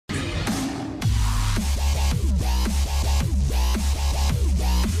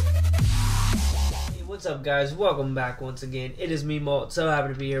What's up, guys? Welcome back once again. It is me, Molt. So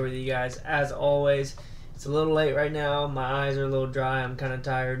happy to be here with you guys as always. It's a little late right now. My eyes are a little dry. I'm kind of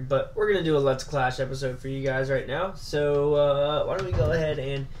tired, but we're gonna do a Let's Clash episode for you guys right now. So why don't we go ahead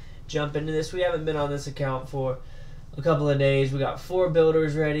and jump into this? We haven't been on this account for a couple of days. We got 4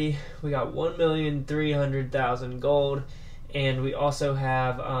 builders ready. We got 1,300,000 gold, and we also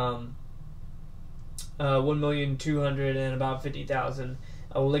have 1,200,000 and about 50,000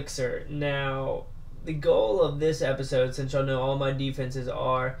 Elixir. Now, the goal of this episode, since y'all know all my defenses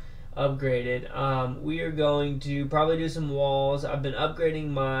are upgraded, we are going to probably do some walls. I've been upgrading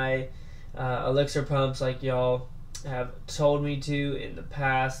my Elixir pumps like y'all have told me to in the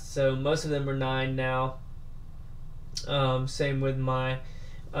past, so most of them are 9 now. Same with my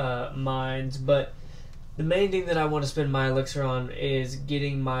mines, but the main thing that I want to spend my Elixir on is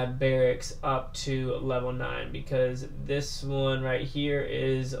getting my barracks up to level 9, because this one right here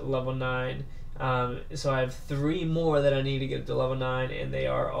is level 9. So I have 3 more that I need to get to level 9, and they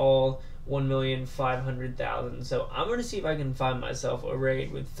are all 1,500,000. So I'm going to see if I can find myself a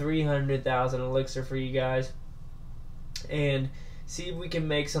raid with 300,000 Elixir for you guys, and see if we can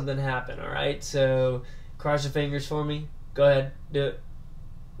make something happen, alright? So cross your fingers for me. Go ahead, do it.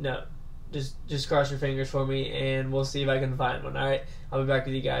 No. Just cross your fingers for me, and we'll see if I can find one. Alright, I'll be back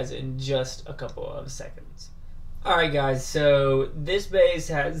with you guys in just a couple of seconds. Alright guys, so this base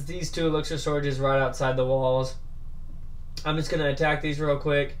has these 2 Elixir storages right outside the walls. I'm just going to attack these real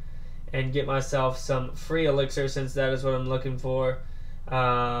quick and get myself some free Elixir, since that is what I'm looking for.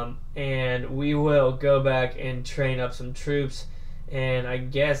 And we will go back and train up some troops, and I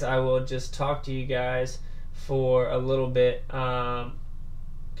guess I will just talk to you guys for a little bit. Come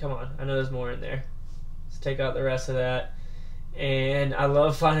on, I know there's more in there. Let's take out the rest of that. And I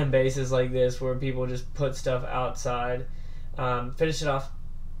love finding bases like this where people just put stuff outside. Finish it off.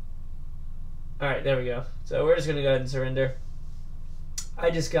 Alright, there we go. So we're just going to go ahead and surrender.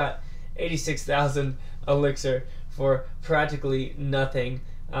 I just got 86,000 Elixir for practically nothing.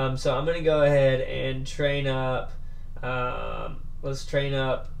 So I'm going to go ahead and train up. Let's train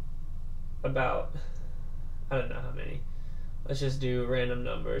up about, I don't know how many. Let's just do random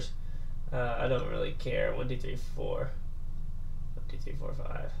numbers. I don't really care. 1, 2, 3, 4. 1, 2, 3, 4,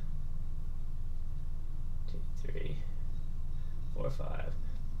 5. 2, 3, 4, 5.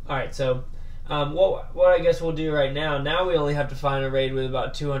 Alright, so what I guess we'll do right now, we only have to find a raid with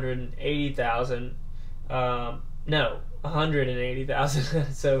about 280,000. No,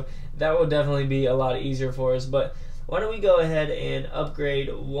 180,000. So that will definitely be a lot easier for us. But why don't we go ahead and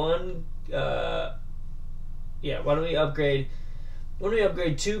upgrade one... why don't we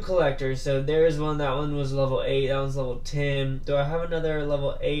upgrade 2 collectors? So there's one, that one was level 8, that one's level 10. Do I have another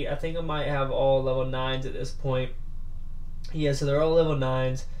level 8? I think I might have all level 9s at this point. Yeah, so they're all level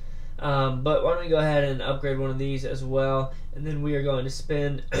 9s. But why don't we go ahead and upgrade one of these as well, and then we are going to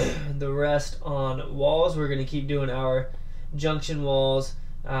spend the rest on walls. We're going to keep doing our junction walls.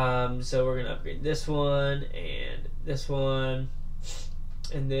 So we're going to upgrade this one and this one.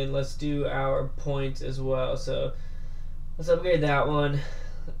 And then let's do our points as well. So let's upgrade that one.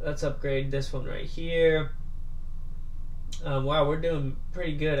 Let's upgrade this one right here. Wow, we're doing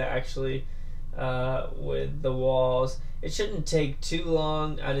pretty good actually with the walls. It shouldn't take too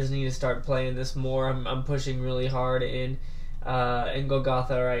long. I just need to start playing this more. I'm pushing really hard in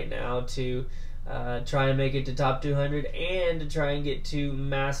Golgotha right now to try and make it to top 200 and to try and get to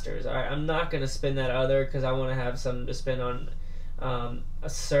Masters. Alright, I'm not going to spend that other because I want to have something to spend on a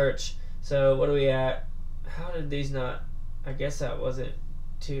search. So what are we at? How did these not... I guess that wasn't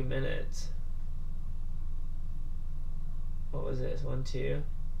 2 minutes. What was this? 1, 2?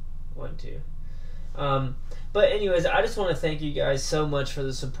 1, 2. But anyways, I just want to thank you guys so much for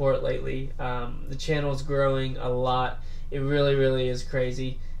the support lately. The channel's growing a lot. It really, really is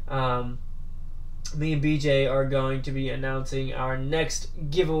crazy. Me and BJ are going to be announcing our next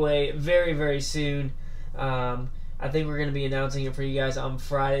giveaway very, very soon. I think we're going to be announcing it for you guys on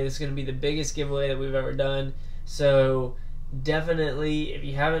Friday. This is going to be the biggest giveaway that we've ever done. So definitely, if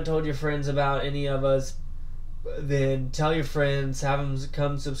you haven't told your friends about any of us, then tell your friends, have them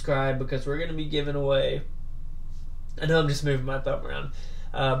come subscribe, because we're going to be giving away... I know I'm just moving my thumb around.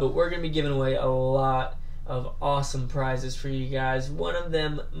 But we're going to be giving away a lot of awesome prizes for you guys. One of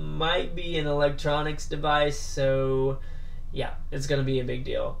them might be an electronics device, so yeah, it's going to be a big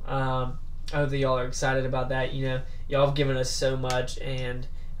deal. I hope that y'all are excited about that. You know, y'all have given us so much, and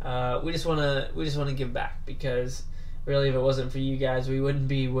we just want to give back, because really, if it wasn't for you guys, we wouldn't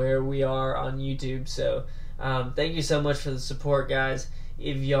be where we are on YouTube. So thank you so much for the support, guys.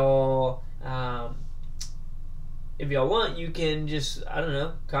 If y'all if y'all want, you can just, I don't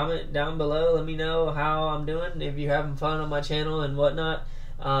know, comment down below. Let me know how I'm doing, if you're having fun on my channel and whatnot.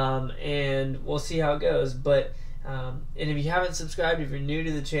 And we'll see how it goes. But and if you haven't subscribed, if you're new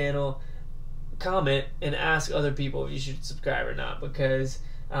to the channel, comment and ask other people if you should subscribe or not, because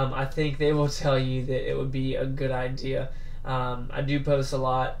I think they will tell you that it would be a good idea. I do post a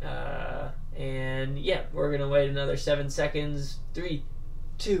lot, and yeah, we're gonna wait another 7 seconds. 3,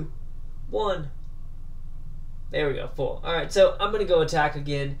 2, 1. There we go, full. Alright, so I'm going to go attack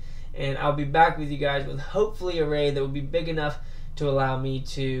again, and I'll be back with you guys with hopefully a raid that will be big enough to allow me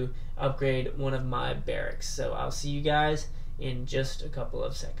to upgrade one of my barracks. So I'll see you guys in just a couple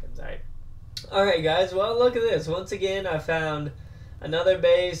of seconds. Alright guys, well look at this. Once again, I found another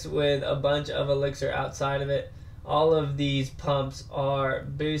base with a bunch of elixir outside of it. All of these pumps are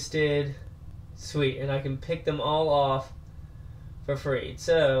boosted. Sweet, and I can pick them all off for free.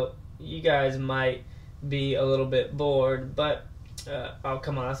 So you guys might be a little bit bored, but oh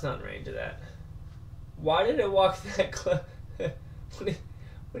come on, that's not in range of that. Why did it walk that close? What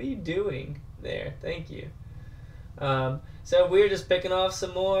are you doing there? Thank you. So we're just picking off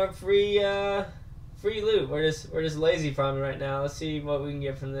some more free loot. We're just lazy farming right now. Let's see what we can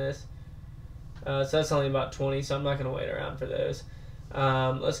get from this. So that's only about 20, so I'm not gonna wait around for those.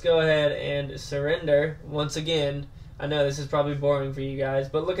 Let's go ahead and surrender once again. I know this is probably boring for you guys,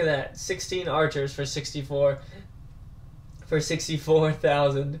 but look at that. 16 archers for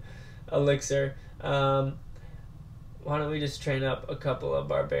 64,000 elixir. Why don't we just train up a couple of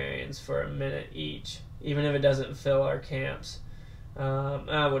barbarians for a minute each, even if it doesn't fill our camps.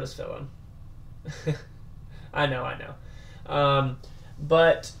 We'll just fill them. I know.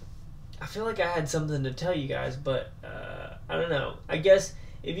 But I feel like I had something to tell you guys, but I don't know. I guess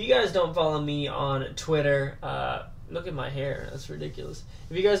if you guys don't follow me on Twitter, look at my hair, that's ridiculous.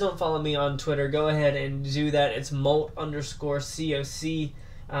 If you guys don't follow me on Twitter, go ahead and do that. It's molt_COC.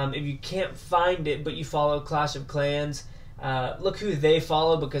 If you can't find it, but you follow Clash of Clans, look who they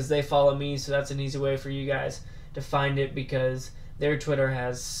follow, because they follow me, so that's an easy way for you guys to find it, because their Twitter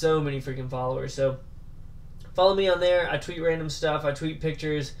has so many freaking followers. So follow me on there. I tweet random stuff. I tweet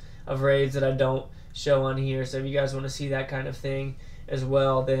pictures of raids that I don't show on here. So if you guys want to see that kind of thing as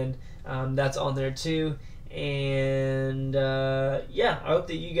well, then that's on there too. And yeah, I hope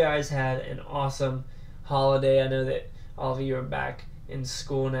that you guys had an awesome holiday. I know that all of you are back in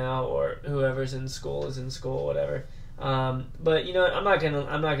school now, or whoever's in school is in school, whatever. But you know what? I'm not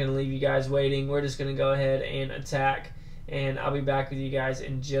gonna leave you guys waiting. We're just gonna go ahead and attack, and I'll be back with you guys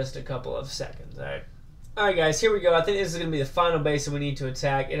in just a couple of seconds. Alright guys, here we go. I think this is going to be the final base that we need to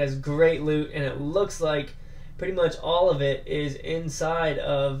attack. It has great loot, and it looks like pretty much all of it is inside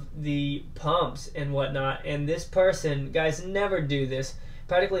of the pumps and whatnot. And this person, guys, never do this.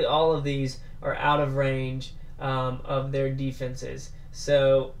 Practically all of these are out of range of their defenses.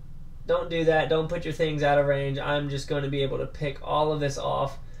 So don't do that. Don't put your things out of range. I'm just going to be able to pick all of this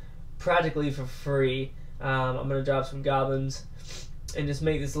off practically for free. I'm going to drop some goblins and just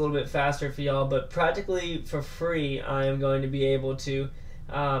make this a little bit faster for y'all, but practically for free I am going to be able to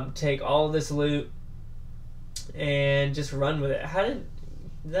take all of this loot and just run with it. How did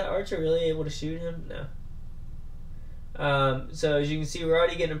that archer really able to shoot him? No. So as you can see, we're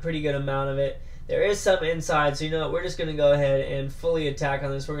already getting a pretty good amount of it. There is some inside, so you know what, we're just going to go ahead and fully attack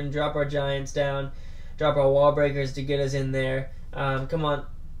on this. We're going to drop our giants down, drop our wall breakers to get us in there. Come on.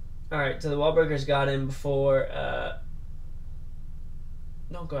 Alright, so the wall breakers got in before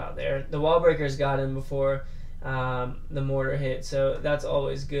don't go out there. The wall breakers got in before the mortar hit, so that's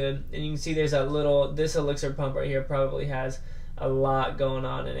always good. And you can see there's that little, this elixir pump right here probably has a lot going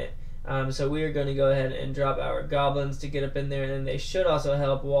on in it. So we are going to go ahead and drop our goblins to get up in there, and then they should also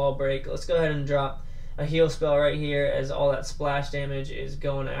help wall break. Let's go ahead and drop a heal spell right here, as all that splash damage is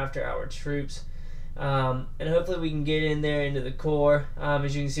going after our troops. And hopefully we can get in there into the core.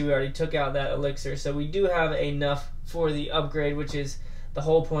 As you can see, we already took out that elixir, so we do have enough for the upgrade, which is the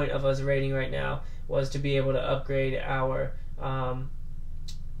whole point of us raiding right now, was to be able to upgrade our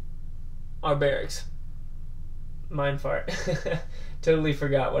barracks. Mind fart. Totally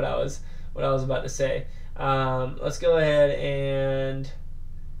forgot what I was about to say. Let's go ahead and,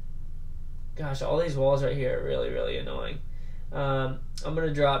 gosh, all these walls right here are really, really annoying. I'm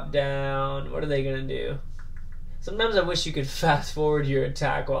gonna drop down. What are they gonna do? Sometimes I wish you could fast forward your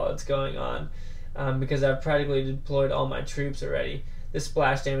attack while it's going on, because I've practically deployed all my troops already. This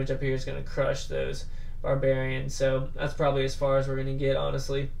splash damage up here is going to crush those barbarians, so that's probably as far as we're going to get,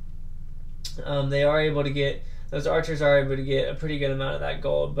 honestly. They are able to get, those archers are able to get a pretty good amount of that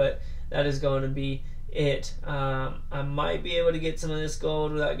gold, but that is going to be it. I might be able to get some of this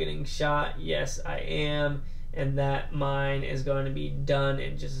gold without getting shot. Yes, I am. and that mine is going to be done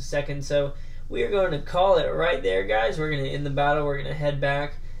in just a second. So we are going to call it right there, guys. We're going to end the battle. We're going to head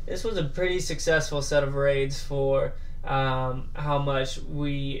back. This was a pretty successful set of raids for how much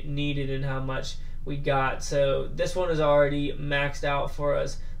we needed and how much we got. So this one is already maxed out for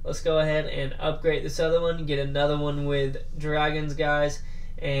us. Let's go ahead and upgrade this other one, get another one with dragons, guys.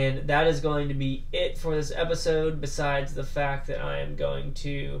 And that is going to be it for this episode, besides the fact that I am going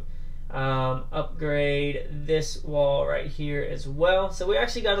to upgrade this wall right here as well. So we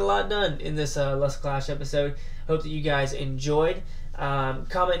actually got a lot done in this Let's Clash episode. Hope that you guys enjoyed.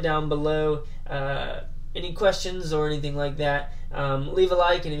 Comment down below any questions or anything like that. Leave a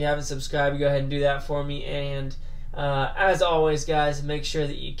like, and if you haven't subscribed, go ahead and do that for me. And as always, guys, make sure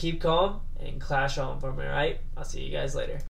that you keep calm and clash on for me, alright? I'll see you guys later.